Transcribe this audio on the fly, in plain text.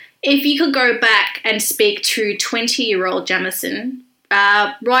If you could go back and speak to 20-year-old Jamison,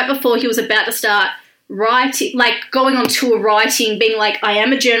 right before he was about to start writing, like going on tour writing, being like, I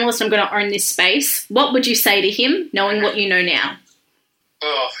am a journalist, I'm going to own this space, what would you say to him, knowing what you know now?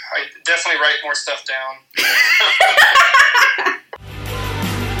 Oh, I definitely write more stuff down.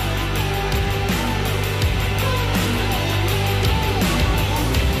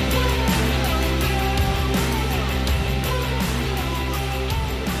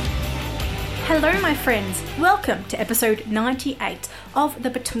 Hello, my friends. Welcome to episode 98 of the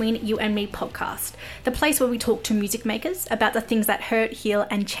Between You and Me podcast, the place where we talk to music makers about the things that hurt, heal,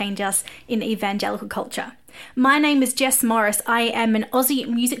 and change us in evangelical culture. My name is Jess Morris. I am an Aussie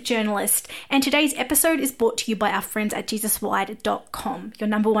music journalist, and today's episode is brought to you by our friends at JesusWide.com, your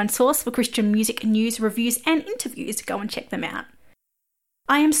number one source for Christian music news, reviews, and interviews. Go and check them out.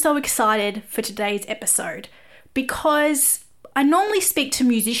 I am so excited for today's episode because I normally speak to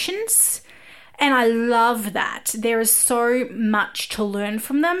musicians, and I love that. There is so much to learn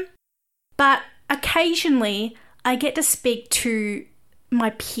from them. But occasionally, I get to speak to my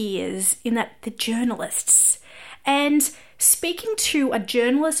peers, in that the journalists. And speaking to a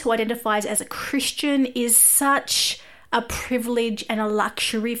journalist who identifies as a Christian is such a privilege and a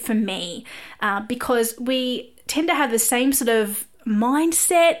luxury for me, because we tend to have the same sort of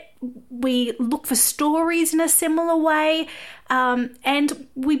mindset. We look for stories in a similar way, and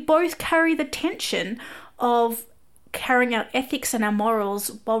we both carry the tension of carrying out ethics and our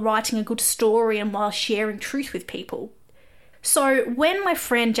morals while writing a good story and while sharing truth with people. So when my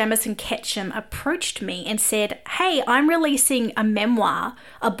friend Jamison Ketchum approached me and said, hey, I'm releasing a memoir,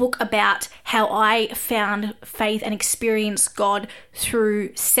 a book about how I found faith and experienced God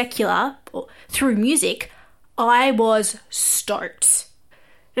through through music, I was stoked.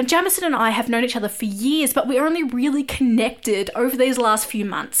 Now, Jamison and I have known each other for years, but we only really connected over these last few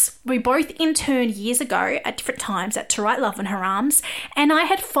months. We both interned years ago at different times at To Write Love in Her Arms, and I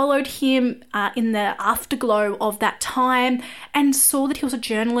had followed him in the afterglow of that time and saw that he was a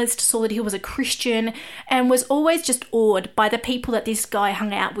journalist, saw that he was a Christian, and was always just awed by the people that this guy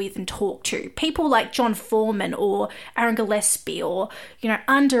hung out with and talked to. People like John Foreman or Aaron Gillespie or,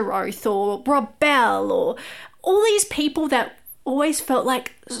 Under Oath or Rob Bell or all these people that always felt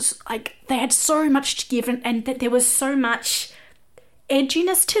like they had so much to give and that there was so much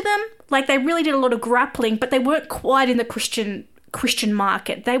edginess to them. Like they really did a lot of grappling, but they weren't quite in the Christian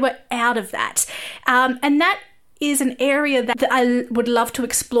market. They were out of that. And that is an area that I would love to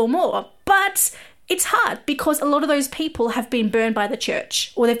explore more. But it's hard because a lot of those people have been burned by the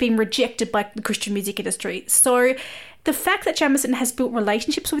church or they've been rejected by the Christian music industry. So the fact that Jamison has built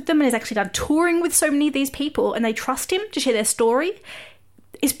relationships with them and has actually done touring with so many of these people and they trust him to share their story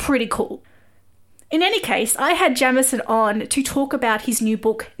is pretty cool. In any case, I had Jamison on to talk about his new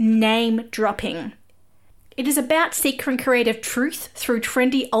book, Name Dropping. It is about seeking creative truth through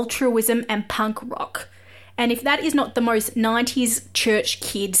trendy altruism and punk rock. And if that is not the most 90s church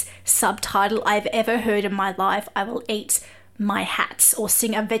kids subtitle I've ever heard in my life, I will eat my hat or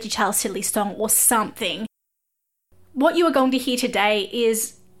sing a VeggieTales silly song or something. What you are going to hear today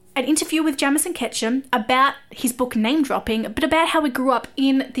is an interview with Jamison Ketchum about his book Name Dropping, but about how he grew up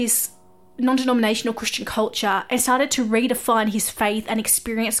in this non-denominational Christian culture and started to redefine his faith and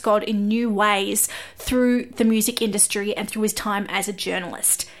experience God in new ways through the music industry and through his time as a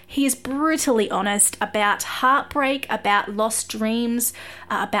journalist. He is brutally honest about heartbreak, about lost dreams,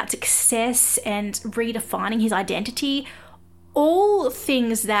 about success and redefining his identity, all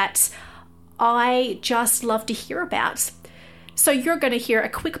things that I just love to hear about. So you're going to hear a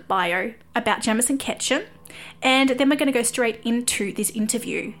quick bio about Jamison Ketchum, and then we're going to go straight into this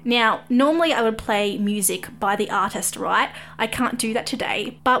interview. Now, normally I would play music by the artist, right? I can't do that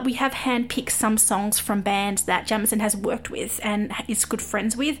today, but we have handpicked some songs from bands that Jamison has worked with and is good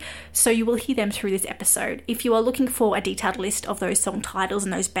friends with, so you will hear them through this episode. If you are looking for a detailed list of those song titles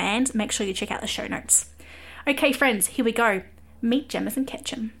and those bands, make sure you check out the show notes. Okay, friends, here we go. Meet Jamison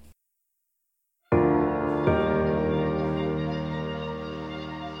Ketchum.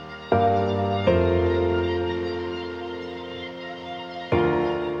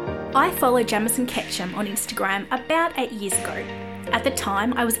 I followed Jamison Ketchum on Instagram about 8 years ago. At the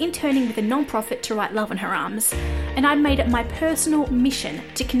time, I was interning with a non-profit To Write Love in Her Arms, and I'd made it my personal mission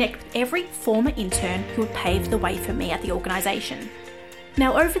to connect with every former intern who would pave the way for me at the organisation.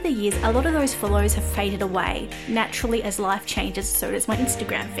 Now, over the years, a lot of those follows have faded away. Naturally, as life changes, so does my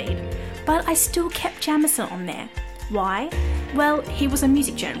Instagram feed. But I still kept Jamison on there. Why? Well, he was a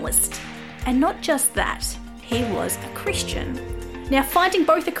music journalist. And not just that, he was a Christian. Now, finding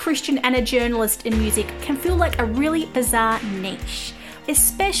both a Christian and a journalist in music can feel like a really bizarre niche.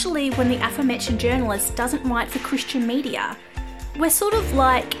 especially when the aforementioned journalist doesn't write for Christian media. We're sort of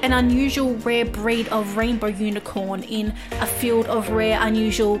like an unusual rare breed of rainbow unicorn in a field of rare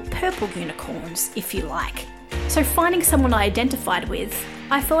unusual purple unicorns, if you like. So finding someone I identified with,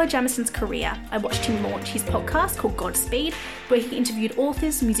 I followed Jamison's career. I watched him launch his podcast called Godspeed, where he interviewed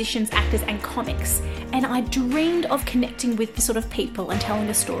authors, musicians, actors and comics, and I dreamed of connecting with this sort of people and telling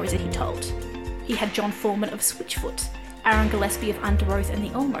the stories that he told. He had John Foreman of Switchfoot, Aaron Gillespie of Under Oath and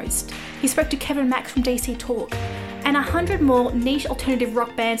The Almost. He spoke to Kevin Max from DC Talk, and 100 more niche alternative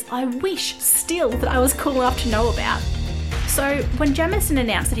rock bands I wish still that I was cool enough to know about. So when Jamison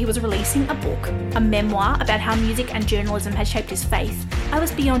announced that he was releasing a book, a memoir about how music and journalism had shaped his faith, I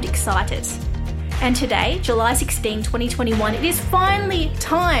was beyond excited. And today, July 16, 2021, it is finally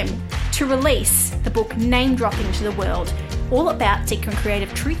time to release the book Name Dropping to the world, all about seeking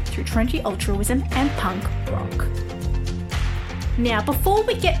creative truth through trendy altruism and punk rock. Now, before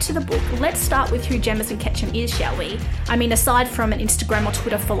we get to the book, let's start with who Jamison Ketchum is, shall we? I mean, aside from an Instagram or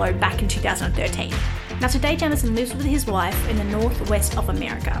Twitter follow back in 2013. Now, today Jamison lives with his wife in the northwest of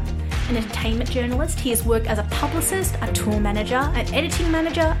America. An entertainment journalist, he has worked as a publicist, a tour manager, an editing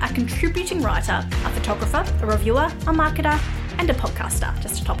manager, a contributing writer, a photographer, a reviewer, a marketer, and a podcaster,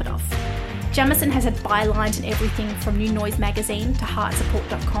 just to top it off. Jamison has had bylines in everything from New Noise magazine to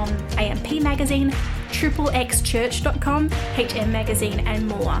heartsupport.com, AMP magazine, XXChurch.com, HM magazine and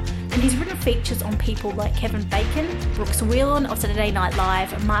more. And he's written features on people like Kevin Bacon, Brooks Wheelan of Saturday Night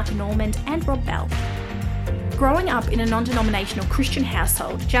Live, Mark Normand and Rob Bell. Growing up in a non-denominational Christian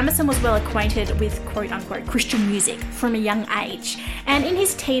household, Jamison was well acquainted with quote-unquote Christian music from a young age, and in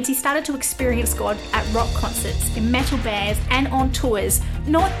his teens he started to experience God at rock concerts, in metal bands and on tours,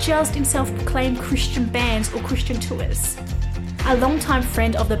 not just in self-proclaimed Christian bands or Christian tours. A longtime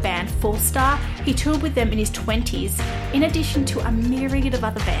friend of the band Fallstar, he toured with them in his 20s, in addition to a myriad of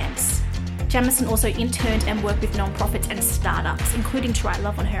other bands. Jamison also interned and worked with non-profits and startups, including To Write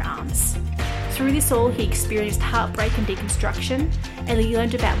Love on Her Arms. Through this all, he experienced heartbreak and deconstruction, and he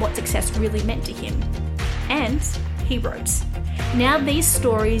learned about what success really meant to him. And he wrote. Now these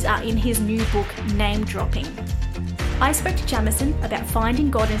stories are in his new book, Name Dropping. I spoke to Jamison about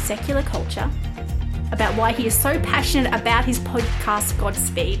finding God in secular culture, about why he is so passionate about his podcast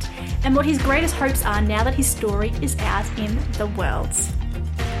Godspeed, and what his greatest hopes are now that his story is out in the world.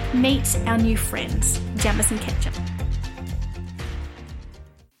 Meet our new friends, Jamison Ketchum.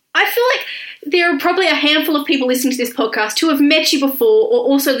 I feel like there are probably a handful of people listening to this podcast who have met you before or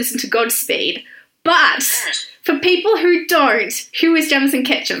also listened to Godspeed. But for people who don't, who is Jamison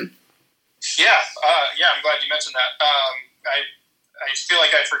Ketchum? Yeah, I'm glad you mentioned that. I feel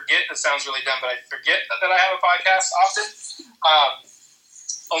like I forget, it sounds really dumb, but I forget that I have a podcast often.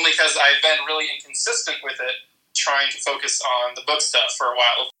 Only because I've been really inconsistent with it, trying to focus on the book stuff for a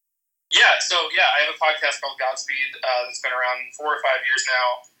while. I have a podcast called Godspeed that's been around 4 or 5 years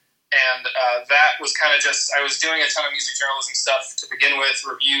now. And that was kind of just, I was doing a ton of music journalism stuff to begin with,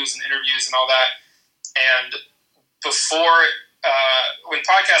 reviews and interviews and all that. And before, when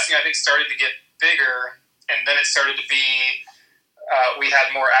podcasting, I think, started to get bigger, and then it started to be, we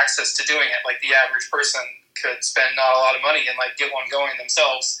had more access to doing it. Like the average person could spend not a lot of money and like get one going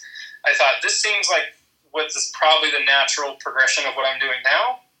themselves. I thought, this seems like what is probably the natural progression of what I'm doing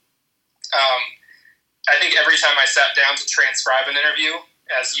now. I think every time I sat down to transcribe an interview,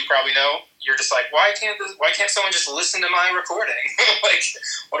 as you probably know, you're just like, why can't someone just listen to my recording? Like,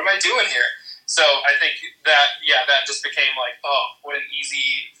 what am I doing here? So I think that just became like, oh, what an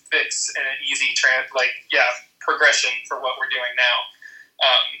easy fix and an easy progression for what we're doing now.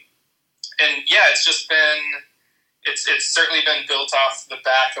 It's just been, it's certainly been built off the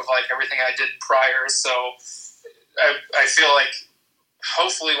back of like everything I did prior. So I feel like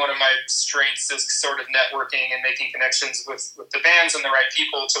hopefully one of my strengths is sort of networking and making connections with the bands and the right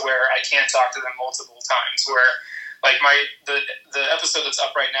people to where I can talk to them multiple times. Where like the episode that's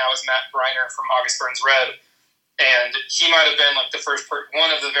up right now is Matt Briner from August Burns Red, and he might have been like one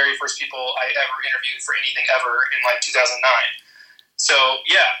of the very first people I ever interviewed for anything ever in like 2009. So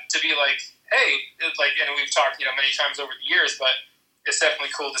to be like, hey, and we've talked many times over the years, but it's definitely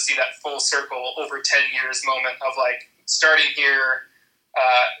cool to see that full circle over 10 years moment of like starting here.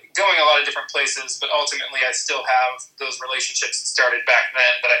 Going a lot of different places, but ultimately I still have those relationships that started back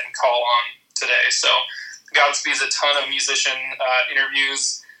then that I can call on today. So Godspeed's a ton of musician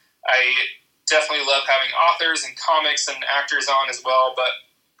interviews. I definitely love having authors and comics and actors on as well, but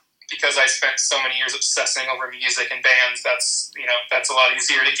because I spent so many years obsessing over music and bands, that's a lot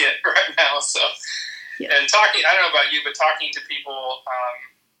easier to get right now. So, yeah. And talking, I don't know about you, but talking to people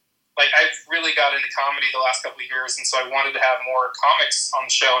like I've really got into comedy the last couple of years, and so I wanted to have more comics on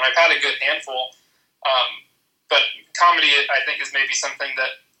the show, and I've had a good handful. But comedy, I think, is maybe something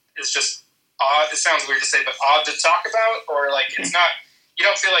that is just odd. It sounds weird to say, but odd to talk about, or like it's not. You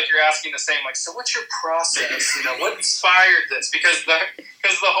don't feel like you're asking the same, like, so what's your process? You know, what inspired this? Because the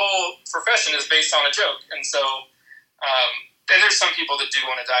whole profession is based on a joke, and so and there's some people that do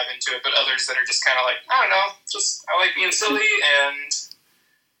want to dive into it, but others that are just kind of like, I don't know, just I like being silly, and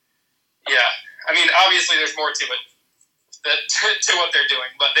yeah, I mean, obviously there's more to it to what they're doing,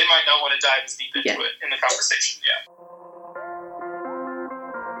 but they might not want to dive as deep into it in the conversation. Yeah.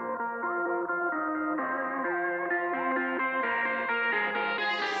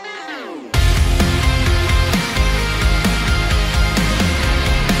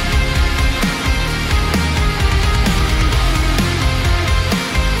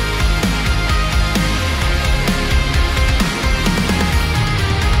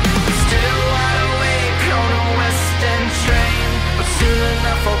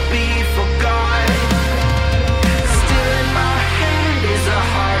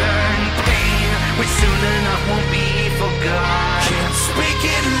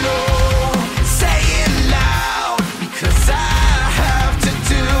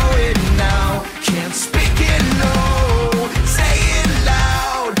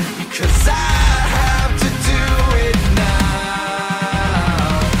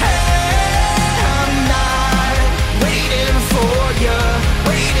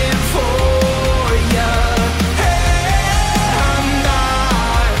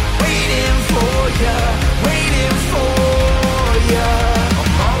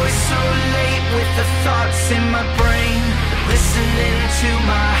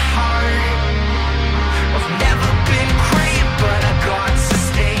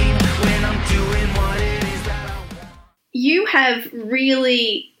 You have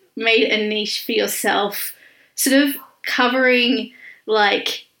really made a niche for yourself, sort of covering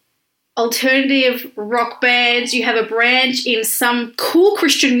like alternative rock bands. You have a branch in some cool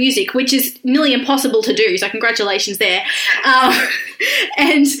Christian music, which is nearly impossible to do. So congratulations there.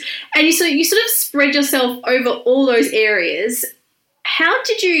 And you sort of spread yourself over all those areas. How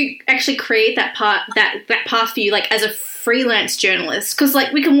did you actually create that path for you, like as a freelance journalist? Because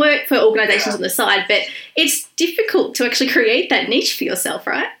like we can work for organizations on the side, but it's difficult to actually create that niche for yourself,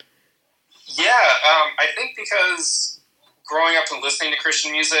 right? Yeah, I think because growing up and listening to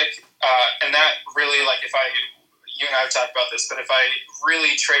Christian music, and that really, like, you and I have talked about this, but if I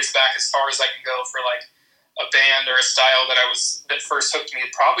really trace back as far as I can go for like a band or a style that first hooked me,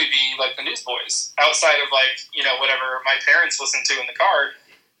 it'd probably be like the Newsboys. Outside of like, you know, whatever my parents listened to in the car,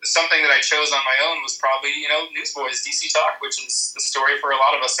 something that I chose on my own was probably, you know, Newsboys, DC Talk, which is the story for a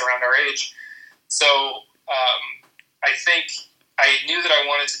lot of us around our age. So I think I knew that I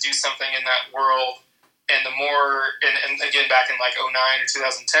wanted to do something in that world, and the more, and again, back in like 2009 or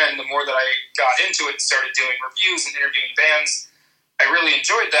 2010, the more that I got into it and started doing reviews and interviewing bands, I really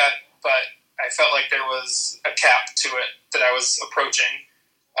enjoyed that, but I felt like there was a cap to it that I was approaching.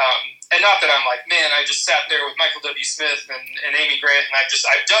 And not that I'm like, man, I just sat there with Michael W. Smith and Amy Grant, and I've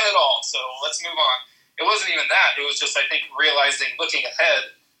done it all, so let's move on. It wasn't even that. It was just, I think, realizing, looking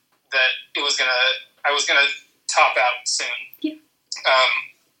ahead, that I was gonna top out soon. Yeah.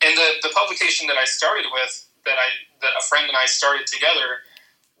 And the publication that I started with, that a friend and I started together,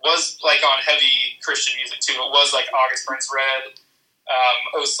 was like on heavy Christian music too. It was like August Burns Red,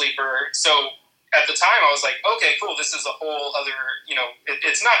 Oh Sleeper. So at the time I was like, okay, cool, this is a whole other, you know,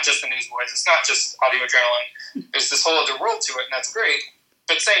 it's not just the Newsboys, it's not just Audio Adrenaline. There's this whole other world to it, and that's great.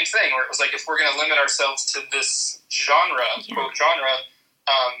 But same thing, where it was like, if we're going to limit ourselves to this genre, quote genre,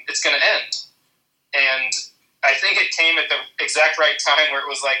 it's going to end. And I think it came at the exact right time where it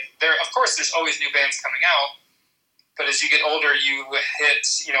was like, of course there's always new bands coming out, but as you get older, you hit,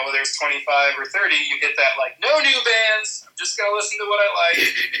 you know, whether it's 25 or 30, you hit that like, no new bands, I'm just going to listen to what I like.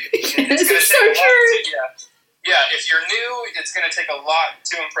 This is so true. Yeah, if you're new, it's going to take a lot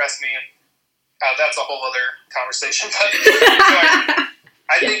to impress me. That's a whole other conversation. But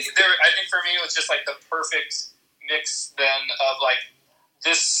I think for me it was just like the perfect mix then of like,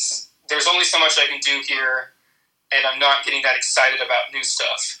 this, there's only so much I can do here, and I'm not getting that excited about new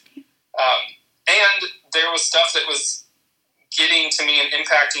stuff. And there was stuff that was getting to me and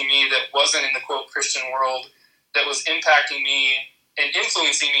impacting me that wasn't in the quote Christian world, that was impacting me and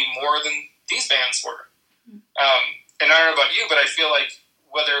influencing me more than these bands were. And I don't know about you, but I feel like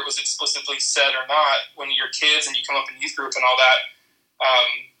whether it was explicitly said or not, when you're kids and you come up in youth group and all that,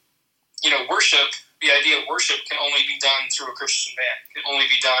 you know, worship, the idea of worship can only be done through a Christian band. It can only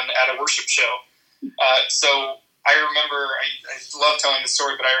be done at a worship show. So I remember, I love telling the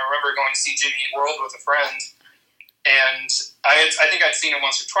story, but I remember going to see Jimmy Eat World with a friend, and I think I'd seen him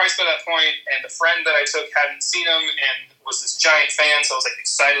once or twice by that point, and the friend that I took hadn't seen him and was this giant fan, so I was like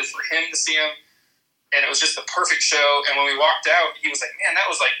excited for him to see him, and it was just the perfect show. And when we walked out, he was like, "Man, that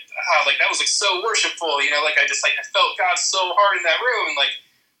was like so worshipful, you know, like I felt God so hard in that room,"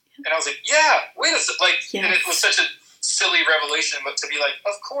 and I was like, "Yeah, wait a second," yes. And it was such a silly revelation, but to be like,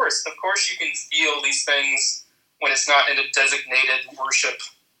 of course you can feel these things when it's not in a designated worship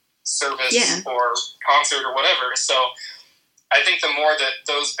service or concert or whatever. So I think the more that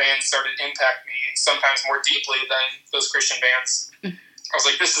those bands started to impact me, sometimes more deeply than those Christian bands, I was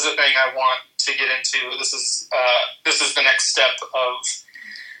like, this is a thing I want to get into. This is the next step of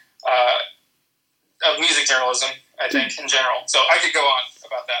music journalism, I think, in general. So I could go on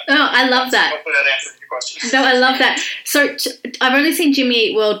about that. Oh, I love that. Hopefully that answered your question. No, I love that. So I've only seen Jimmy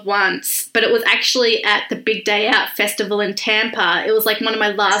Eat World once, but it was actually at the Big Day Out Festival in Tampa. It was like one of my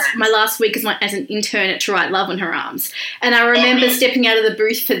last week as an intern at To Write Love on Her Arms. And I remember stepping out of the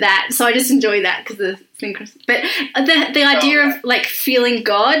booth for that. So I just enjoy that because the but the idea of like feeling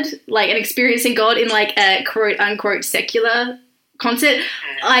God, like and experiencing God in like a quote unquote secular concert,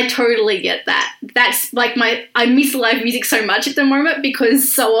 I totally get that. That's like I miss live music so much at the moment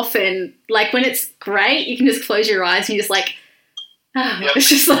because so often, like when it's great, you can just close your eyes and you're just like, It's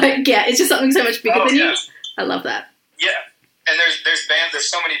just like, it's just something so much bigger than you. I love that. Yeah. And there's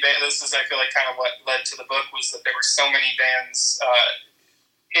so many bands. This is, I feel like, kind of what led to the book was that there were so many bands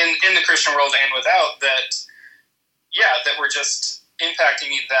in the Christian world and without that were just impacting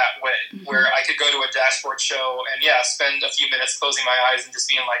me that way, where I could go to a Dashboard show and spend a few minutes closing my eyes and just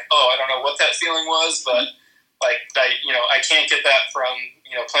being like, I don't know what that feeling was, but like I can't get that from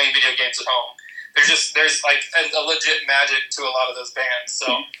playing video games at home. There's like a legit magic to a lot of those bands. So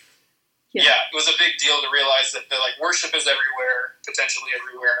it was a big deal to realize that like worship is everywhere, potentially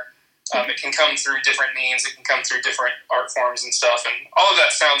everywhere. It can come through different means. It can come through different art forms and stuff. And all of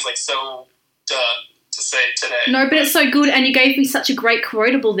that sounds like so duh to say today. No, but it's so good. And you gave me such a great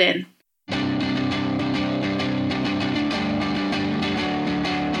quotable then.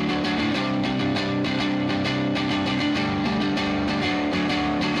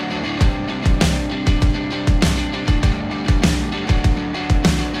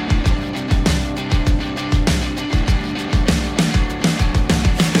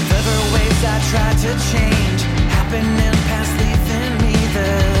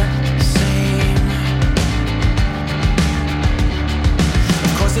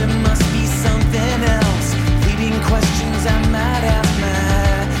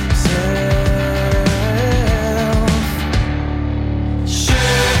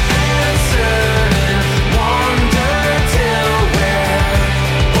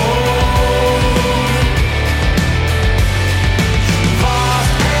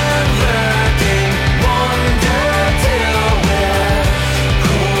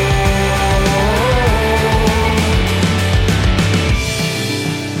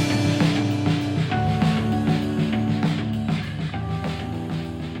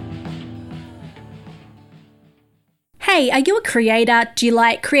 Hey, are you a creator? Do you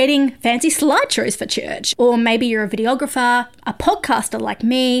like creating fancy slideshows for church? Or maybe you're a videographer, a podcaster like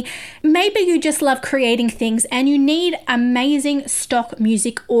me. Maybe you just love creating things and you need amazing stock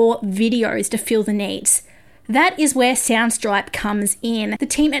music or videos to fill the needs. That is where Soundstripe comes in. The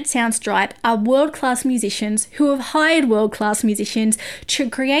team at Soundstripe are world-class musicians who have hired world-class musicians to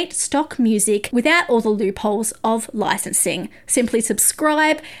create stock music without all the loopholes of licensing. Simply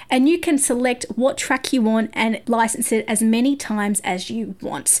subscribe and you can select what track you want and license it as many times as you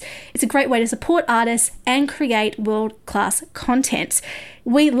want. It's a great way to support artists and create world-class content.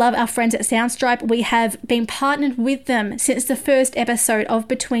 We love our friends at Soundstripe. We have been partnered with them since the first episode of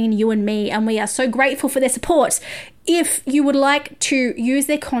Between You and Me, and we are so grateful for their support. If you would like to use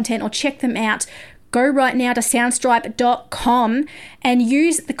their content or check them out, go right now to soundstripe.com and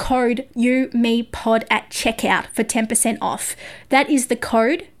use the code YouMePod at checkout for 10% off. That is the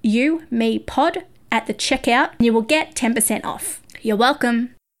code YouMePod at the checkout, and you will get 10% off. You're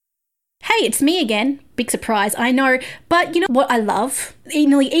welcome. Hey, it's me again. Big surprise, I know. But you know what I love?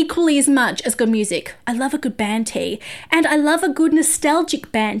 Nearly equally as much as good music. I love a good band tee. And I love a good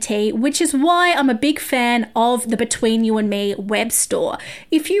nostalgic band tee, which is why I'm a big fan of the Between You and Me web store.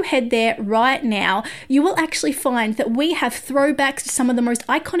 If you head there right now, you will actually find that we have throwbacks to some of the most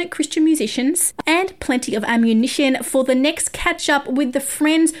iconic Christian musicians and plenty of ammunition for the next catch up with the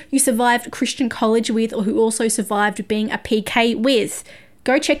friends you survived Christian college with or who also survived being a PK with.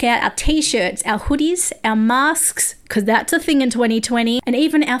 Go check out our t-shirts, our hoodies, our masks, because that's a thing in 2020, and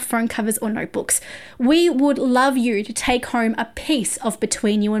even our phone covers or notebooks. We would love you to take home a piece of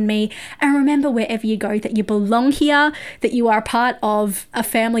Between You and Me, and remember wherever you go that you belong here, that you are a part of a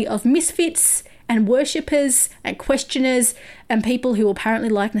family of misfits and worshippers and questioners and people who apparently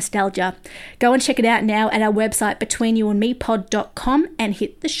like nostalgia. Go and check it out now at our website betweenyouandmepod.com and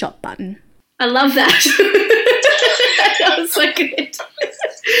hit the shop button. I love that. That was so good.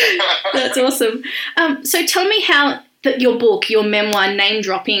 That's awesome. So tell me how your book, your memoir, Name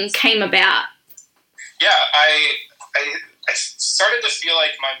Dropping, came about. Yeah, I started to feel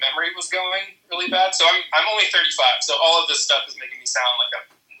like my memory was going really bad. So I'm only 35, so all of this stuff is making me sound like I'm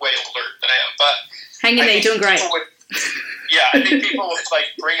way older than I am. But hang in there, you're doing great. I think people would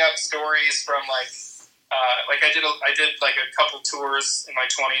like bring up stories from like I did a couple tours in my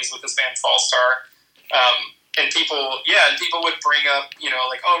 20s with this band Fallstar. And people would bring up,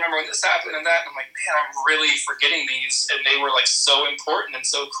 like, oh, remember when this happened and that? And I'm like, man, I'm really forgetting these. And they were, like, so important and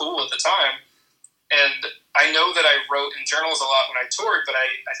so cool at the time. And I know that I wrote in journals a lot when I toured, but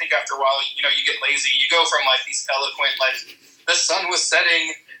I think after a while, you get lazy. You go from, like, these eloquent, like, the sun was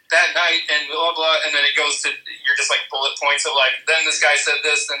setting that night and blah, blah, and then it goes to, you're just, like, bullet points of, like, then this guy said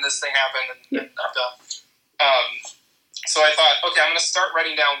this, then this thing happened, and I'm done. So I thought, okay, I'm going to start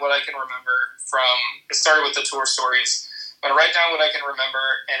writing down what I can remember it started with the tour stories. I'm going to write down what I can remember,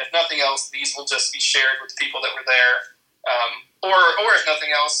 and if nothing else, these will just be shared with the people that were there. Or if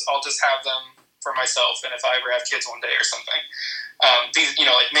nothing else, I'll just have them for myself, and if I ever have kids one day or something. These,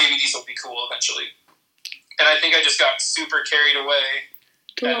 maybe these will be cool eventually. And I think I just got super carried away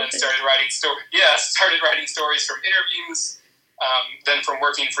and then started writing stories from interviews, then from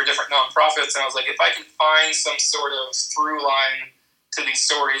working for different nonprofits, and I was like, if I can find some sort of through line to these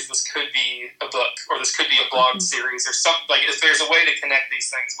stories, this could be a book, or this could be a blog series, or something. Like, if there's a way to connect these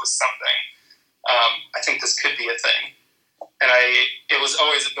things with something, I think this could be a thing. And it was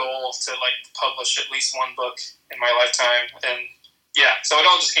always a goal to like publish at least one book in my lifetime, and so it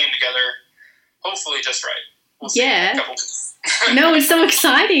all just came together, hopefully just right. We'll see in a couple weeks. No, it's so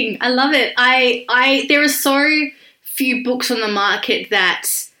exciting. I love it. There are so few books on the market that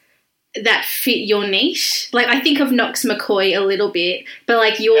fit your niche. Like, I think of Knox McCoy a little bit, but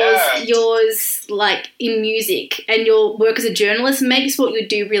like yours like in music and your work as a journalist makes what you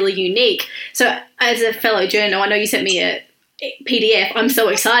do really unique. So as a fellow journal, I know you sent me a PDF. I'm so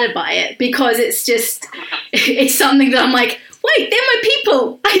excited by it because it's something that I'm like, wait, they're my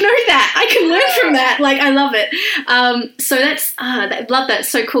people. I know that. I can learn from that. Like, I love it. So I love that.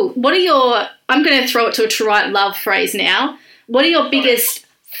 So cool. I'm going to throw it to write love phrase now. What are your biggest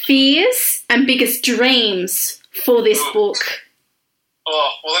fears and biggest dreams for this book?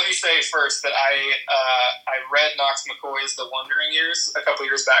 Well, let me say first that I read Knox McCoy's The Wandering Years a couple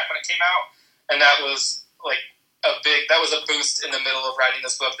years back when it came out, and that was like that was a boost in the middle of writing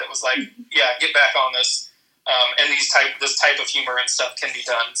this book. That was like, get back on this, and this type of humor and stuff can be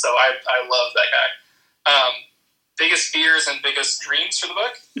done. So I love that guy. Biggest fears and biggest dreams for the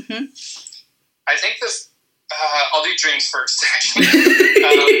book. Mm-hmm. I think this. I'll do dreams first, actually.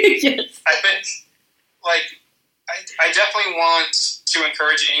 Yes. I think, I definitely want to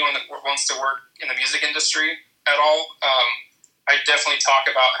encourage anyone that wants to work in the music industry at all. I definitely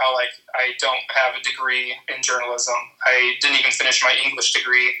talk about how, I don't have a degree in journalism. I didn't even finish my English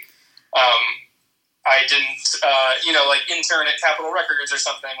degree. I didn't, intern at Capitol Records or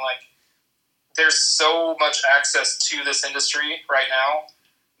something. There's so much access to this industry right now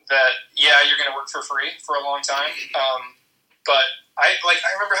that, you're going to work for free for a long time. But I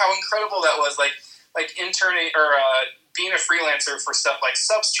remember how incredible that was, interning or being a freelancer for stuff like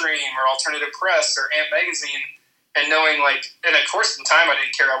Substream or Alternative Press or Amp Magazine, and knowing and of course at the time I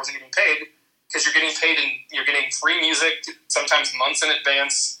didn't care I wasn't getting paid, because you're getting paid and you're getting free music sometimes months in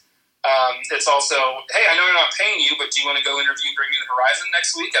advance. It's also, hey, I know I'm not paying you, but do you want to go interview Bring Me the Horizon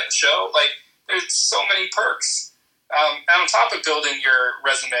next week at the show? There's so many perks. On top of building your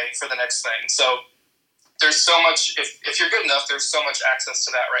resume for the next thing. So there's so much, if you're good enough, there's so much access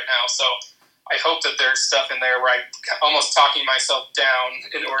to that right now. So I hope that there's stuff in there where I'm almost talking myself down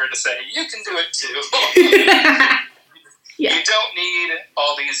in order to say, you can do it too. You don't need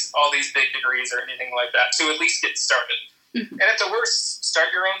all these big degrees or anything like that to at least get started. Mm-hmm. And at the worst, start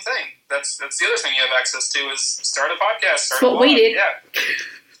your own thing. That's the other thing you have access to is start a podcast. That's what we did.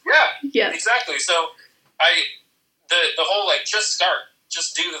 Yeah, exactly. So the whole just start,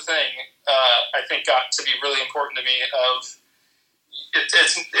 just do the thing. I think got to be really important to me.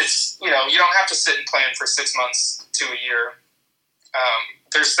 It's you don't have to sit and plan for 6 months to a year.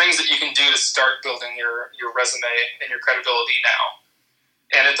 There's things that you can do to start building your resume and your credibility now.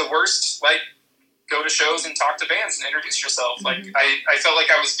 the worst, like, go to shows and talk to bands and introduce yourself. Like, I felt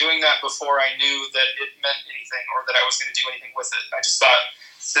like I was doing that before I knew that it meant anything or that I was going to do anything with it. I just thought,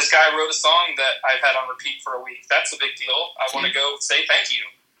 this guy wrote a song that I've had on repeat for a week. That's a big deal. I want to go say thank you.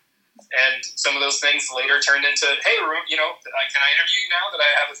 And some of those things later turned into, hey, you know, can I interview you now that I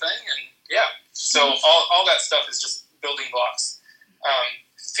have a thing? And yeah, so all that stuff is just building blocks.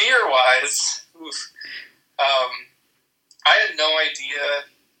 Fear-wise, I had no idea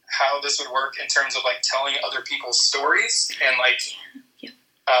how this would work in terms of, like, telling other people's stories and, like, you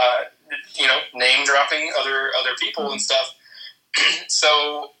know, name dropping other people and stuff.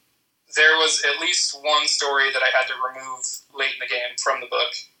 So there was at least one story that I had to remove late in the game from the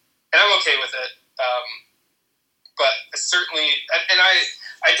book, and I'm okay with it. But certainly, and I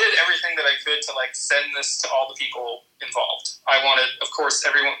did everything that I could to, like, send this to all the people involved. I wanted, of course,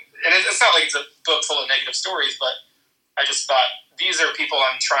 everyone, and it's not like it's a book full of negative stories, but I just thought, these are people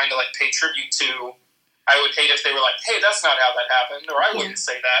I'm trying to, like, pay tribute to. I would hate if they were like, hey, that's not how that happened, or I wouldn't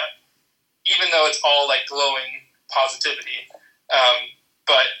say that, even though it's all, like, glowing positivity.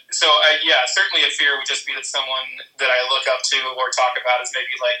 But so certainly a fear would just be that someone that I look up to or talk about is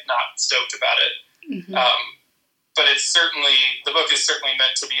maybe, like, not stoked about it. But it's certainly, the book is certainly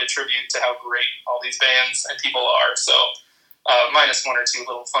meant to be a tribute to how great all these bands and people are. So minus one or two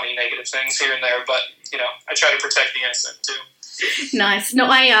little funny negative things here and there, but, you know, I try to protect the innocent too. Nice. No,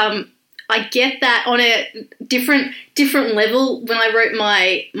 I get that on a different level. When I wrote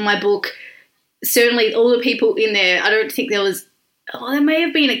my book, certainly all the people in there, I don't think there was, there may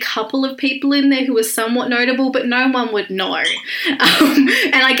have been a couple of people in there who were somewhat notable, but no one would know. And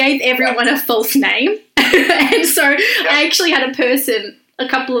I gave everyone a false name. And so I actually had a person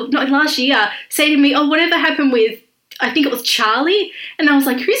last year say to me, whatever happened with, I think it was Charlie? And I was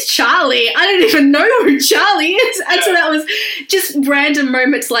like, who's Charlie? I don't even know who Charlie is. And so that was just random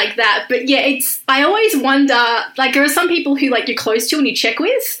moments like that. But yeah, I always wonder, like, there are some people who, like, you're close to and you check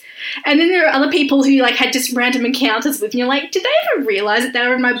with. And then there are other people who, like, had just random encounters with, and you're like, did they ever realize that they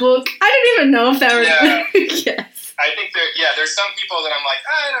were in my book? I don't even know if they were. Yeah. Yes. I think there's some people that I'm like,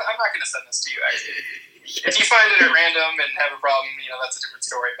 I'm not going to send this to you, actually. If you find it at random and have a problem, you know, that's a different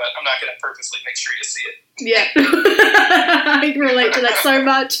story, but I'm not going to purposely make sure you see it. Yeah. I can relate to that so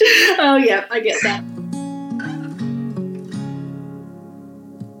much. Oh, yeah, I get that.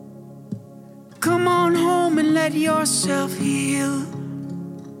 Come on home and let yourself heal.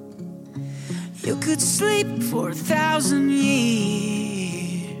 You could sleep for 1,000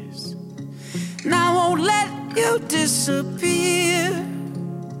 years, and I won't let you disappear.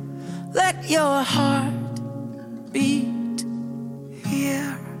 Let your heart beat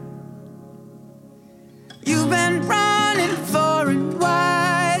here. You've been running far and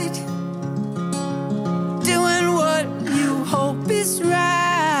wide, doing what you hope is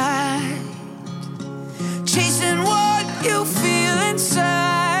right, chasing what you feel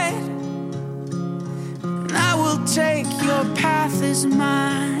inside. And I will take your path as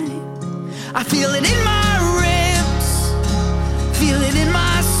mine. I feel it in my ribs, feel it in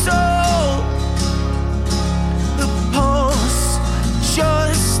my soul. The pulse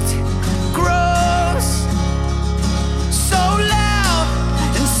just grows so loud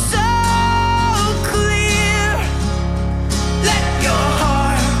and so clear. Let your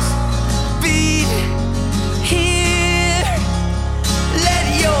heart beat here. Let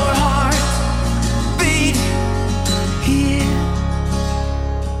your heart beat here.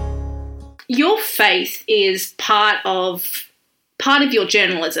 Your faith is part of your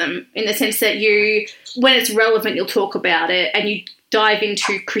journalism, in the sense that you, when it's relevant, you'll talk about it and you dive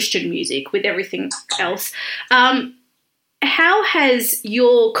into Christian music with everything else. How has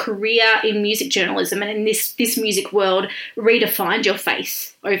your career in music journalism and in this music world redefined your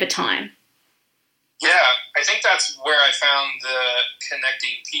faith over time? Yeah, I think that's where I found the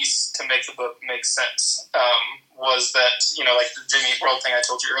connecting piece to make the book make sense, was that, you know, like the Jimmy Eat World thing I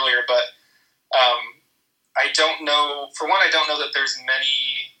told you earlier, but I don't know that there's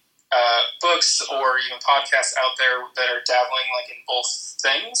many books or even podcasts out there that are dabbling, like, in both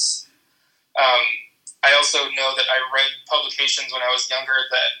things. I also know that I read publications when I was younger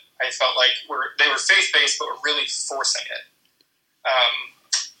that I felt like they were faith-based but were really forcing it.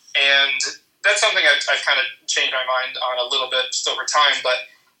 And that's something I've kind of changed my mind on a little bit just over time, but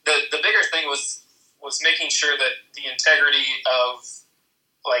the bigger thing was making sure that the integrity of,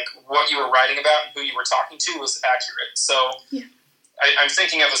 like, what you were writing about and who you were talking to was accurate. So I'm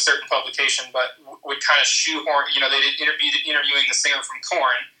thinking of a certain publication, but would kind of shoehorn, you know, they did interviewing the singer from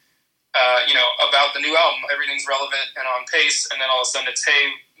Korn, you know, about the new album. Everything's relevant and on pace, and then all of a sudden it's,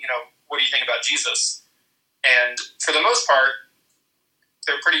 hey, you know, what do you think about Jesus? And for the most part,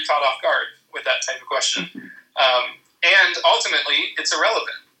 they're pretty caught off guard with that type of question. And ultimately, it's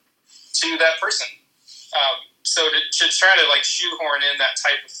irrelevant to that person. So to try to like shoehorn in that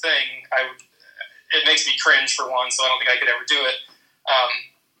type of thing, it makes me cringe for one, so I don't think I could ever do it.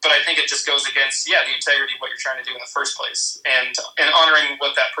 But I think it just goes against, the integrity of what you're trying to do in the first place, and honoring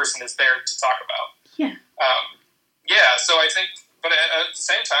what that person is there to talk about. So I think, but at the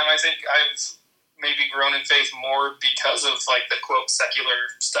same time, I think I've maybe grown in faith more because of like the quote secular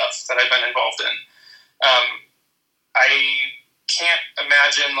stuff that I've been involved in. I can't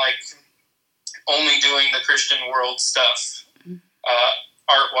imagine like only doing the Christian world stuff,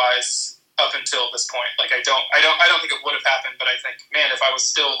 art-wise, up until this point. Like I don't think it would have happened, but I think, man, if I was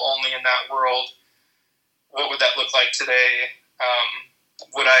still only in that world, what would that look like today?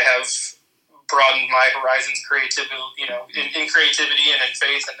 Would I have broadened my horizons creativity, in creativity and in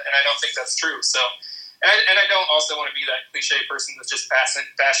faith? And I don't think that's true. So, and I don't also want to be that cliche person that's just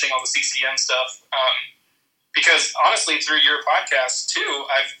bashing all the CCM stuff. Because honestly, through your podcast too,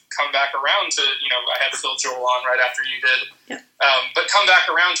 I've come back around to, I had Phil Joel on right after you did, but come back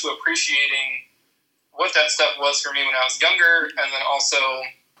around to appreciating what that stuff was for me when I was younger, and then also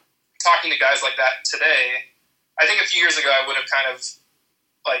talking to guys like that today. I think a few years ago I would have kind of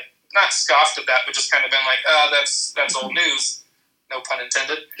like not scoffed at that, but just kind of been like, that's old news, no pun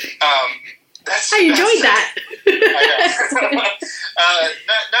intended. I enjoyed that. I know.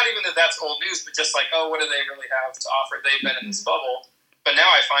 Not even that's old news, but just like, what do they really have to offer? They've been in this bubble. But now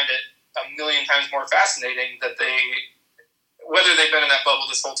I find it a million times more fascinating that whether they've been in that bubble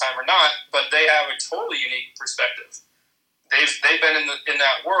this whole time or not, but they have a totally unique perspective. They've been in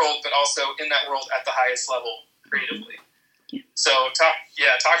that world, but also in that world at the highest level creatively. So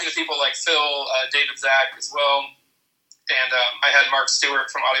talking to people like Phil, David Zach as well. And I had Mark Stewart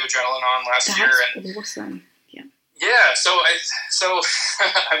from Audio Adrenaline on last year. That's awesome. Yeah. So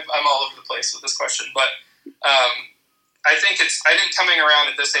I'm all over the place with this question, but I think coming around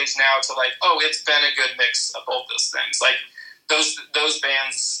at this age now to like, it's been a good mix of both those things. Like those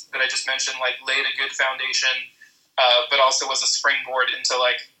bands that I just mentioned, like laid a good foundation, but also was a springboard into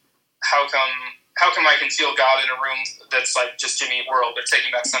like, how come I can feel God in a room that's like just Jimmy Eat World or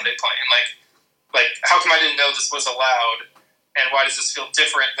Taking Back Sunday playing? Like, how come I didn't know this was allowed? And why does this feel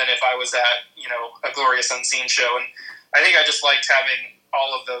different than if I was at, a Glorious Unseen show? And I think I just liked having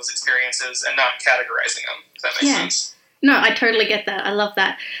all of those experiences and not categorizing them, if that makes sense. No, I totally get that. I love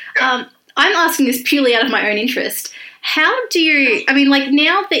that. Yeah. I'm asking this purely out of my own interest. How do you,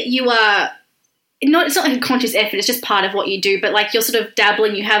 now that you are, it's not like a conscious effort, it's just part of what you do, but like you're sort of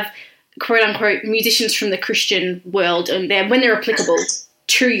dabbling, you have quote unquote musicians from the Christian world and when they're applicable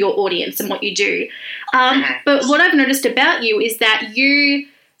to your audience and what you do. But what I've noticed about you is that you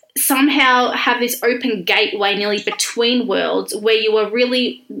somehow have this open gateway nearly between worlds where you are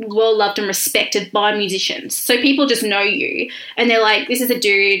really well loved and respected by musicians. So people just know you and they're like, this is a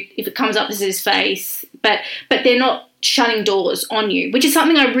dude, if it comes up, this is his face. But they're not shutting doors on you, which is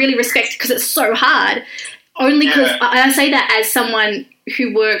something I really respect because it's so hard. Only because I say that as someone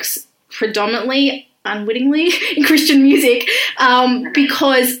who works predominantly unwittingly in Christian music,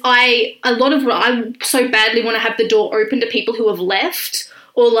 because I so badly want to have the door open to people who have left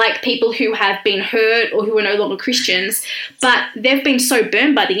or like people who have been hurt or who are no longer Christians, but they've been so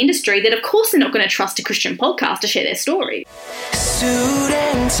burned by the industry that of course they're not going to trust a Christian podcast to share their story. Suit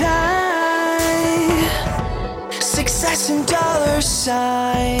and tie, success and dollar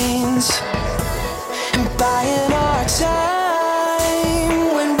signs, and buying our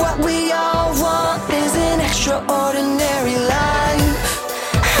time when what we all want is an extraordinary life.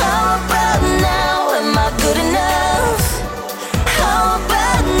 How about now? Am I good enough? How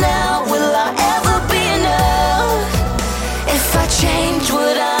about now? Will I ever be enough? If I change,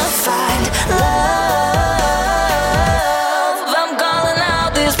 would I find love? I'm calling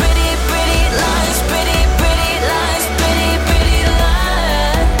out these pretty, pretty lies, pretty, pretty lies, pretty, pretty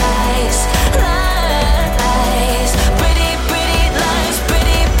lies, lies, pretty, pretty lies,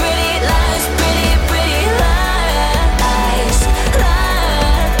 pretty, pretty lies, pretty, pretty lies,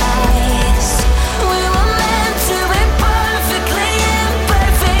 lies. We were meant to be perfectly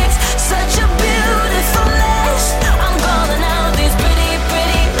imperfect, such a beautiful mess. I'm calling out these pretty,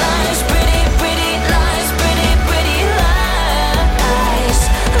 pretty lies, pretty, pretty lies, pretty, pretty lies,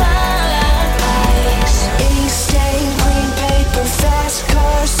 lies. Stain, clean paper, fast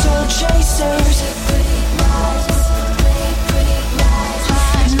cars, soul chasers.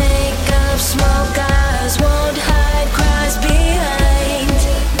 Makeup, smoke, eyes won't hide, cries behind.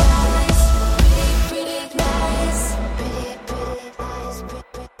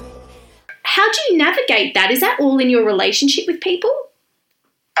 How do you navigate that? Is that all in your relationship with people?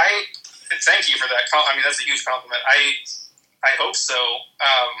 Thank you for that. I mean, that's a huge compliment. I hope so.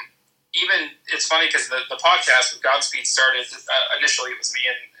 Even it's funny because the podcast with Godspeed started initially. It was me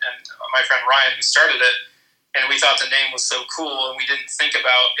and my friend Ryan who started it, and we thought the name was so cool, and we didn't think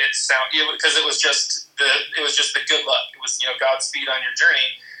about it because it was just the good luck. It was Godspeed on your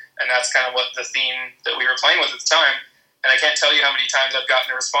journey, and that's kind of what the theme that we were playing with at the time. And I can't tell you how many times I've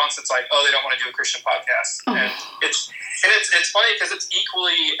gotten a response that's like, "Oh, they don't want to do a Christian podcast," and it's funny because it's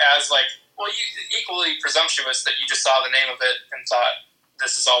equally as equally presumptuous that you just saw the name of it and thought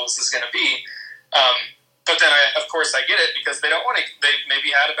this is all this is going to be. But then of course I get it because they don't want to. They've maybe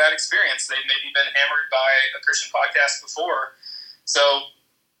had a bad experience. They've maybe been hammered by a Christian podcast before. So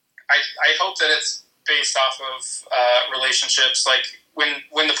I hope that it's based off of relationships. Like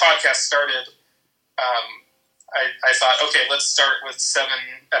when the podcast started. I thought, okay, let's start with 7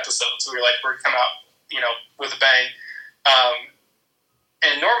 episodes. We're going to come out, with a bang.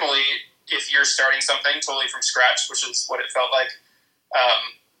 And normally, if you're starting something totally from scratch, which is what it felt like,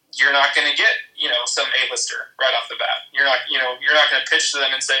 you're not going to get, some A-lister right off the bat. You're not going to pitch to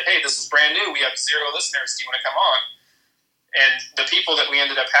them and say, hey, this is brand new. We have 0 listeners. Do you want to come on? And the people that we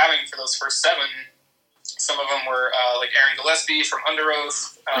ended up having for those first 7. Some of them were Aaron Gillespie from Under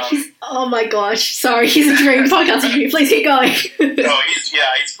Oath. Oh my gosh! Sorry, he's a dream podcast with you. Please keep going. He's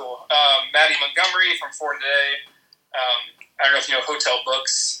cool. Maddie Montgomery from For Today. I don't know if you know Hotel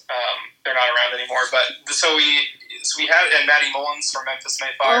Books. They're not around anymore, but so we had and Maddie Mullins from Memphis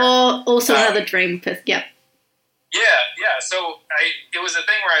Mayfire. Oh, also another dream. Yep. Yeah. So it was a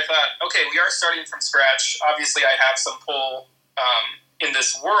thing where I thought, okay, we are starting from scratch. Obviously, I have some pull. In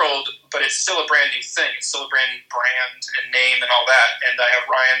this world, but it's still a brand new thing. It's still a brand new brand and name and all that. And I have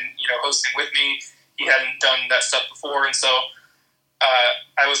Ryan, hosting with me. He hadn't done that stuff before, and so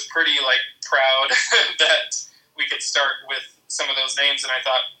I was pretty proud that we could start with some of those names. And I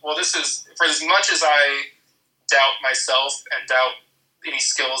thought, well, this is for as much as I doubt myself and doubt any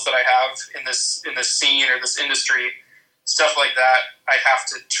skills that I have in this scene or this industry, stuff like that. I have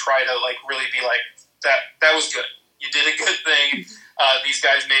to try to really be that. That was good. You did a good thing. These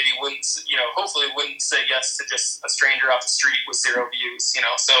guys maybe wouldn't, hopefully wouldn't say yes to just a stranger off the street with 0 views,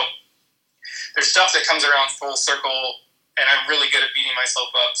 So there's stuff that comes around full circle, and I'm really good at beating myself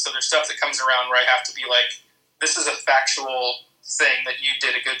up. So there's stuff that comes around where I have to be this is a factual thing that you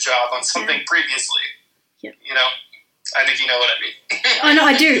did a good job on something previously. Yep. I think you know what I mean. Oh no,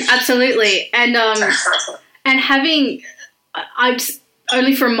 I do absolutely, and having,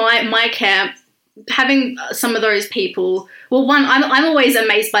 only from my camp. Having some of those people, well, one, I'm always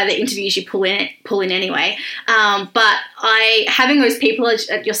amazed by the interviews you pull in anyway. But having those people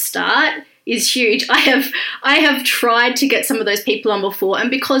at your start is huge. I have tried to get some of those people on before, and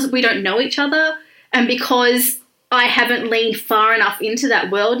because we don't know each other, and because I haven't leaned far enough into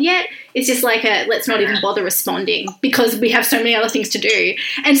that world yet, it's just let's not even bother responding because we have so many other things to do.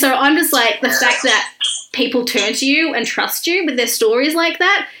 And so I'm just the fact that people turn to you and trust you with their stories like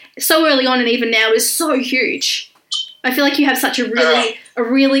that. So early on and even now is so huge. I feel like you have such a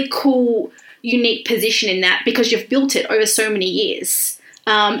really cool, unique position in that because you've built it over so many years.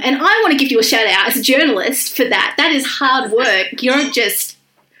 And I want to give you a shout out as a journalist for that. That is hard work. You don't just,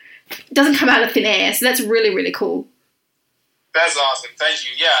 it doesn't come out of thin air. So that's really, really cool. That's awesome. Thank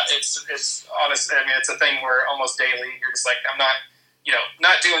you. Yeah, it's honestly, I mean, it's a thing where almost daily you're just I'm not,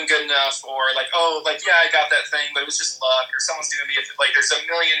 not doing good enough, or yeah, I got that thing, but it was just luck, or someone's doing me. There's a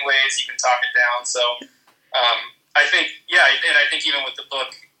million ways you can talk it down. So, I think, and I think even with the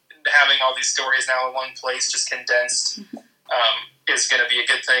book, having all these stories now in one place, just condensed, is going to be a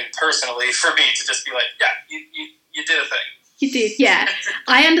good thing personally for me to just be you did a thing. You did, yeah.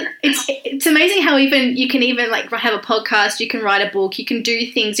 It's amazing how you can have a podcast, you can write a book, you can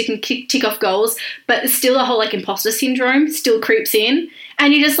do things, you can tick off goals, but still a whole imposter syndrome still creeps in,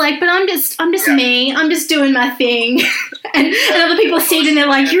 and you're just but I'm just me, I'm just doing my thing, and other people see it and they're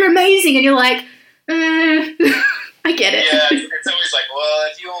you're amazing, and you're I get it. Yeah, it's always well,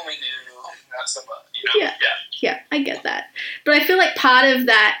 if you only knew, not so much, Yeah, I get that, but I feel part of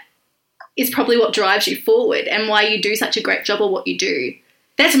that is probably what drives you forward and why you do such a great job of what you do.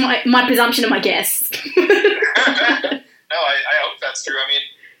 That's my presumption and my guess. No, I hope that's true. I mean,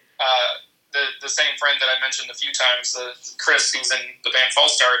 the same friend that I mentioned a few times, Chris, who's in the band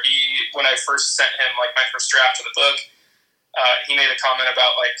Fallstar, when I first sent him my first draft of the book, he made a comment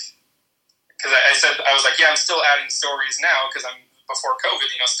about because I said, I was yeah, I'm still adding stories now because I'm before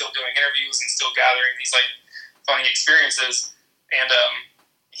COVID, still doing interviews and still gathering these funny experiences. And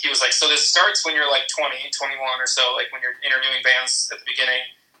he was so this starts when you're 20, 21 or so, when you're interviewing bands at the beginning,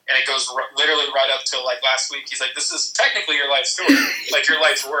 and it goes literally right up till last week. He's this is technically your life story, your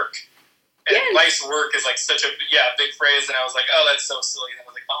life's work. And Yes. life's work is like such a big phrase, and I was like, oh, that's so silly. And I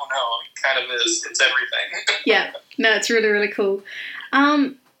was like, oh no, it kind of is. It's everything. Yeah, no, it's really, really cool.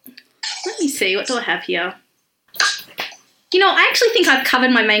 Let me see, what do I have here? I actually think I've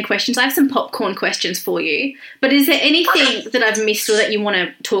covered my main questions. I have some popcorn questions for you. But is there anything that I've missed or that you want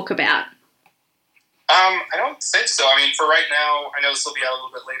to talk about? I don't think so. I mean, for right now, I know this will be out a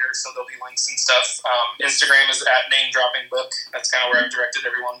little bit later, so there'll be links and stuff. Instagram is at Name Dropping Book. That's kind of where I've directed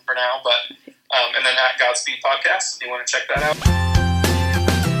everyone for now. But and then at Godspeed Podcast, if you want to check that out.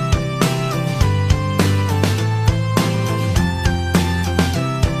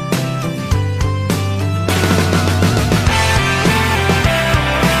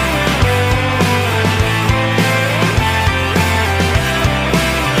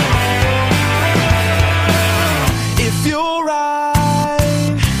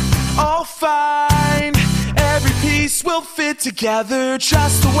 We'll fit together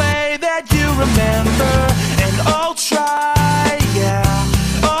just the way that you remember. And I'll try,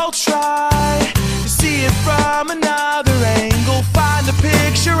 I'll try to see it from another angle. Find a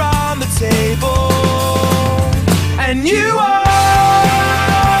picture on the table. And you are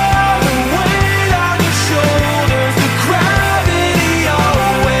the weight on your shoulders, the gravity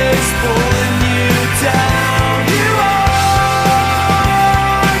always pulling you down. You are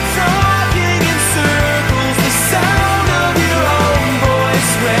talking in circles, the sound of your own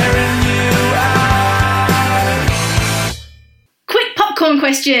voice wearing you out. Quick popcorn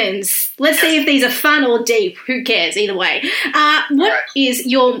questions. Let's see if these are fun or deep. Who cares? Either way. What is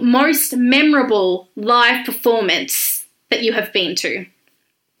your most memorable live performance that you have been to?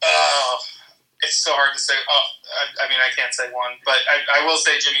 It's so hard to say. I mean, I can't say one, but I will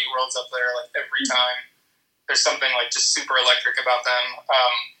say Jimmy Eat World's up there like every time. There's something like just super electric about them.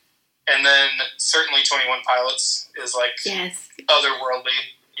 And then certainly 21 Pilots is like Yes.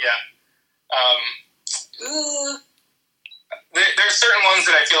 otherworldly. Yeah. There's certain ones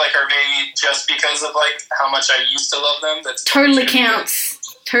that I feel like are maybe just because of like how much I used to love them. That's Totally counts.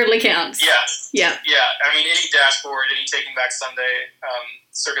 Totally counts. Yeah. Yeah. Yeah, I mean, any Dashboard, any Taking Back Sunday,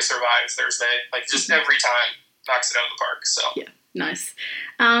 Circus Survives Thursday, like just every time knocks it out of the park. So Yeah. Nice.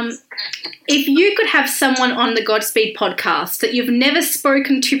 If you could have someone on the Godspeed podcast that you've never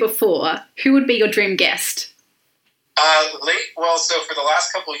spoken to before, who would be your dream guest? So for the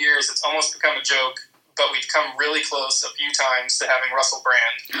last couple of years, it's almost become a joke, but we've come really close a few times to having Russell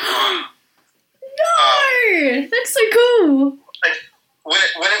Brand on. No! That's so cool. Like when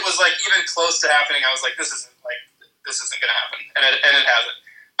it was like even close to happening, I was like, this isn't going to happen, and it hasn't.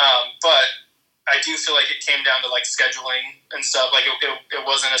 But I do feel like it came down to like scheduling and stuff. Like it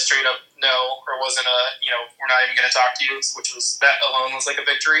wasn't a straight up no, or wasn't a we're not even going to talk to you, which was that alone was like a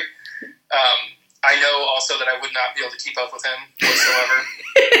victory. I know also that I would not be able to keep up with him whatsoever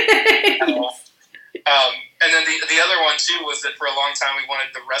at all. And then the other one too was that for a long time we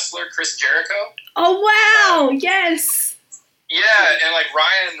wanted the wrestler Chris Jericho. Oh, wow. Yes. Yeah, and like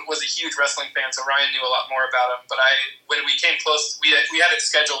Ryan was a huge wrestling fan, so Ryan knew a lot more about him. But when we came close, we had it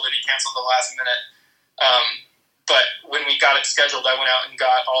scheduled, and he canceled the last minute. But when we got it scheduled, I went out and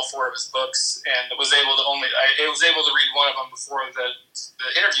got all 4 of his books, and was able to read one of them before the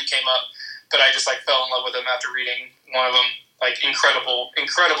interview came up. But I just like fell in love with him after reading one of them. Like incredible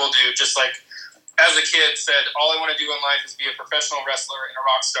dude. Just like as a kid said, all I want to do in life is be a professional wrestler and a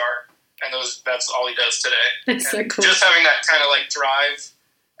rock star. And that's all he does today. That's so cool. Just having that kind of like drive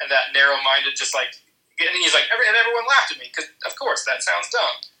and that narrow-minded, just like, and he's like, and everyone laughed at me because, of course, that sounds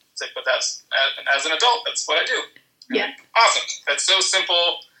dumb. It's like, but that's as an adult, that's what I do. Yeah. Awesome. That's so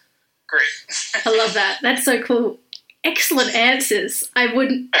simple. Great. I love that. That's so cool. Excellent answers. I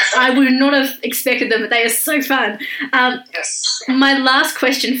would not have expected them, but they are so fun. Yes. My last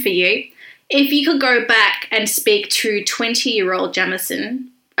question for you: if you could go back and speak to 20-year-old Jamison,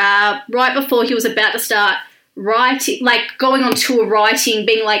 right before he was about to start writing, like going on tour writing,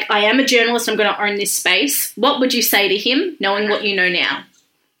 being like, I am a journalist, I'm going to own this space, what would you say to him, knowing what you know now?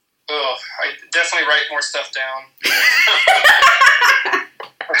 Oh, I definitely write more stuff down.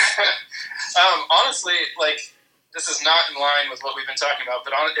 Honestly, like, this is not in line with what we've been talking about,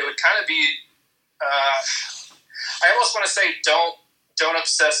 but it would kind of be, I almost want to say don't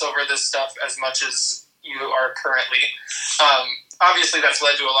obsess over this stuff as much as you are currently. Obviously, that's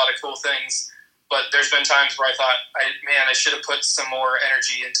led to a lot of cool things, but there's been times where I thought, I should have put some more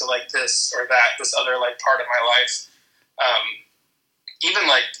energy into like this or that, this other like part of my life. Even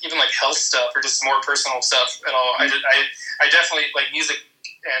like health stuff or just more personal stuff at all. I definitely like music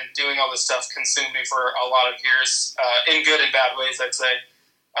and doing all this stuff consumed me for a lot of years, in good and bad ways, I'd say.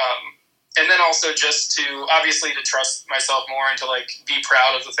 And then also just to, obviously, to trust myself more and to, like, be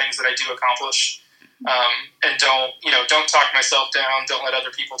proud of the things that I do accomplish. And don't talk myself down. Don't let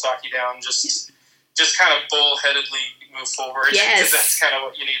other people talk you down. Just kind of bullheadedly move forward. Yes. Because that's kind of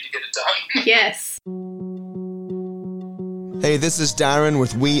what you need to get it done. Yes. Hey, this is Darren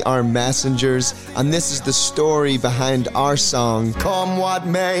with We Are Messengers, and this is the story behind our song, Come What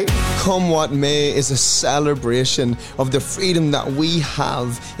May. Come What May is a celebration of the freedom that we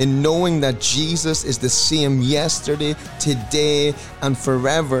have in knowing that Jesus is the same yesterday, today, and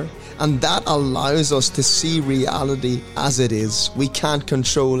forever. And that allows us to see reality as it is. We can't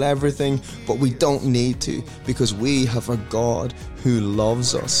control everything, but we don't need to, because we have a God who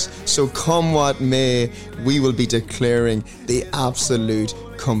loves us. So come what may, we will be declaring the absolute,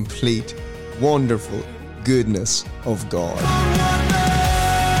 complete, wonderful goodness of God.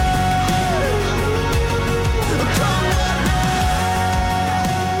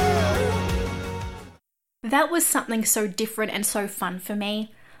 That was something so different and so fun for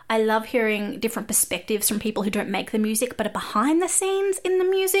me. I love hearing different perspectives from people who don't make the music but are behind the scenes in the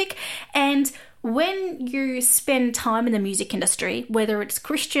music. And when you spend time in the music industry, whether it's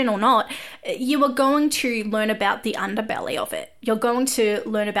Christian or not, you are going to learn about the underbelly of it. You're going to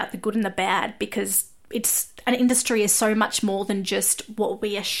learn about the good and the bad, because an industry is so much more than just what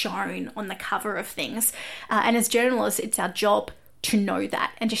we are shown on the cover of things. And as journalists, it's our job to know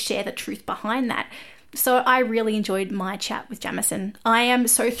that and to share the truth behind that. So I really enjoyed my chat with Jamison. I am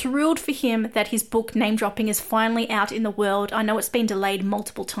so thrilled for him that his book Name Dropping is finally out in the world. I know it's been delayed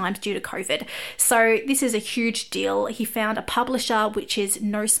multiple times due to COVID. So this is a huge deal. He found a publisher, which is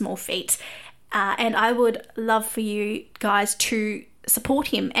no small feat. And I would love for you guys to support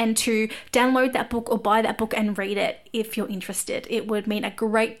him and to download that book or buy that book and read it if you're interested. It would mean a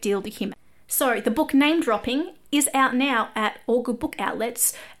great deal to him. So the book Name Dropping is out now at all good book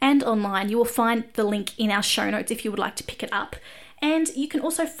outlets and online. You will find the link in our show notes if you would like to pick it up. And you can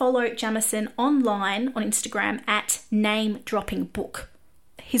also follow Jamison online on Instagram at Name Dropping Book.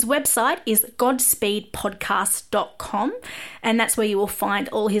 His website is godspeedpodcast.com, and that's where you will find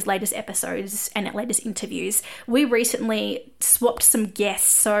all his latest episodes and latest interviews. We recently swapped some guests,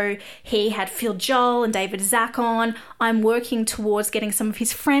 so he had Phil Joel and David Zach on. I'm working towards getting some of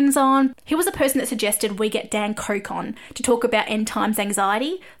his friends on. He was the person that suggested we get Dan Koch on to talk about end times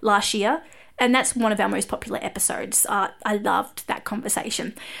anxiety last year, and that's one of our most popular episodes. I loved that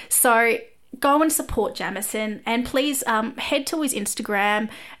conversation. So go and support Jamison, and please head to his Instagram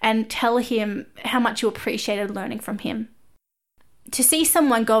and tell him how much you appreciated learning from him. To see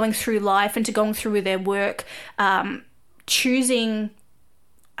someone going through life and to going through their work, choosing,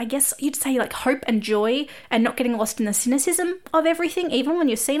 I guess you'd say, like hope and joy and not getting lost in the cynicism of everything, even when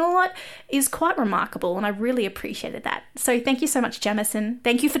you've seen a lot, is quite remarkable, and I really appreciated that. So thank you so much, Jamison.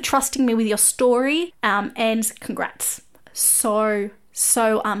 Thank you for trusting me with your story, and congrats.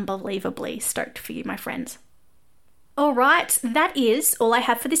 So unbelievably stoked for you, my friends. All right, that is all I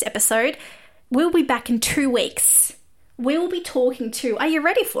have for this episode. We'll be back in 2 weeks. We will be talking to, are you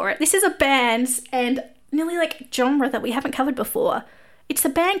ready for it? This is a band and nearly like genre that we haven't covered before. It's a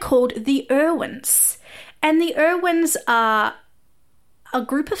band called The Irwins. And the Irwins are a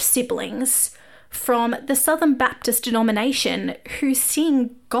group of siblings from the Southern Baptist denomination who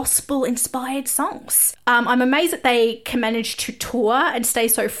sing gospel-inspired songs. I'm amazed that they can manage to tour and stay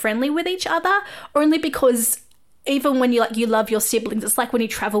so friendly with each other, only because even when you love your siblings, it's like when you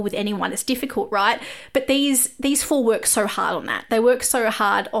travel with anyone, it's difficult, right? But these four work so hard on that. They work so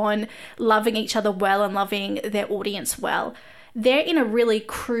hard on loving each other well and loving their audience well. They're in a really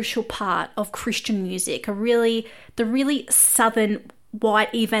crucial part of Christian music, the really southern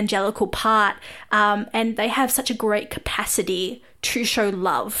white evangelical part, and they have such a great capacity to show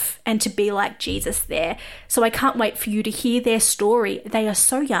love and to be like Jesus there. So I can't wait for you to hear their story. They are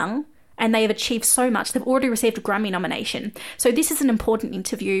so young and they have achieved so much. They've already received a Grammy nomination. So this is an important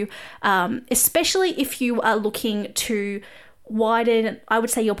interview, especially if you are looking to widen, I would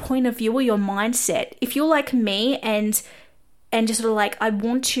say, your point of view or your mindset. If you're like me and just sort of like, I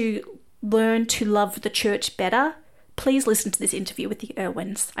want to learn to love the church better, please listen to this interview with the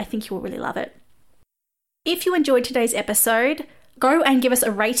Irwins. I think you will really love it. If you enjoyed today's episode, go and give us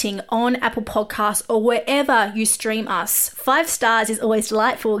a rating on Apple Podcasts or wherever you stream us. 5 stars is always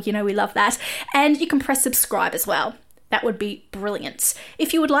delightful. You know, we love that. And you can press subscribe as well. That would be brilliant.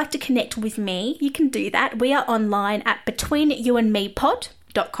 If you would like to connect with me, you can do that. We are online at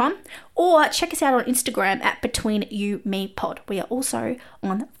betweenyouandmepod.com, or check us out on Instagram at betweenyoumepod. We are also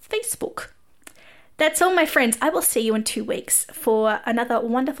on Facebook. That's all, my friends. I will see you in 2 weeks for another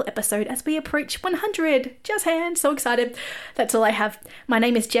wonderful episode as we approach 100. Just hands, so excited. That's all I have. My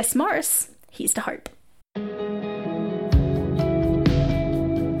name is Jess Morris. Here's to hope.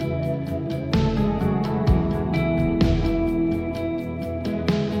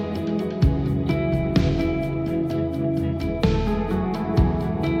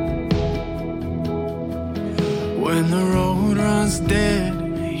 When the road runs dead,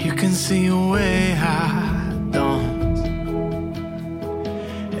 you can see a way I don't.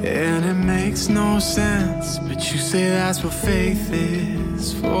 And it makes no sense, but you say that's what faith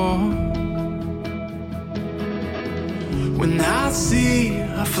is for. When I see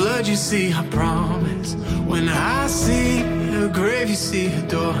a flood, you see a promise. When I see a grave, you see a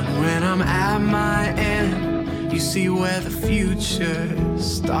door. And when I'm at my end, you see where the future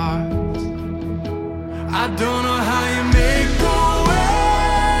starts. I don't know how you make go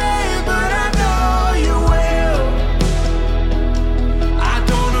away, but I know you will. I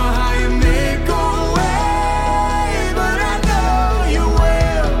don't know how you make go away, but I know you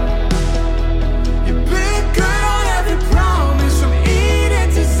will. You've been good on every promise, from Eden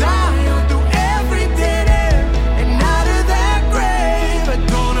to Zion, through every dead end and out of that grave. I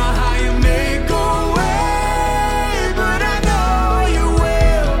don't know how you make go away, but I know you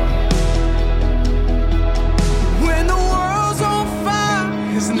will. When the world's on fire,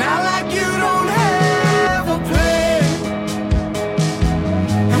 it's not like you